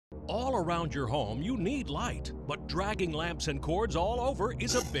All around your home, you need light, but dragging lamps and cords all over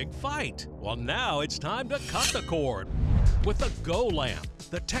is a big fight. Well, now it's time to cut the cord with the Go Lamp,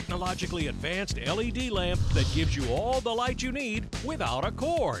 the technologically advanced LED lamp that gives you all the light you need without a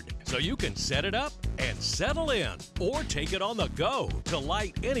cord. So you can set it up and settle in, or take it on the go to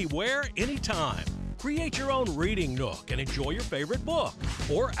light anywhere, anytime. Create your own reading nook and enjoy your favorite book,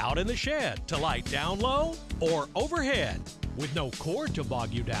 or out in the shed to light down low or overhead. With no cord to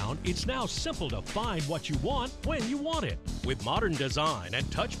bog you down, it's now simple to find what you want when you want it. With modern design and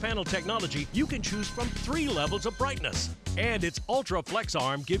touch panel technology, you can choose from 3 levels of brightness. And its Ultra Flex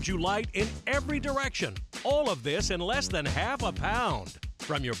Arm gives you light in every direction. All of this in less than half a pound.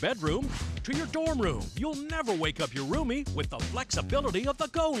 From your bedroom to your dorm room, you'll never wake up your roomie with the flexibility of the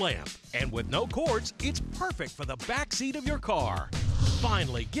Go Lamp. And with no cords, it's perfect for the back seat of your car.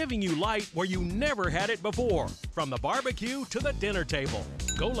 Finally, giving you light where you never had it before, from the barbecue to the dinner table.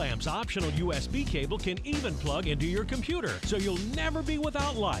 Go Lamp's optional USB cable can even plug into your computer, so you'll never be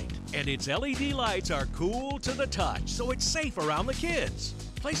without light. And its LED lights are cool to the touch, so it's safe around the kids.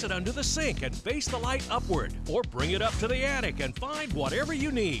 Place it under the sink and face the light upward, or bring it up to the attic and find whatever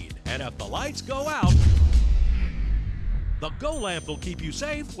you need. And if the lights go out, the Go Lamp will keep you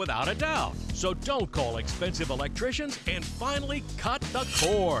safe without a doubt. So don't call expensive electricians and finally cut the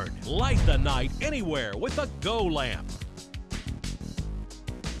cord. Light the night anywhere with the Go Lamp.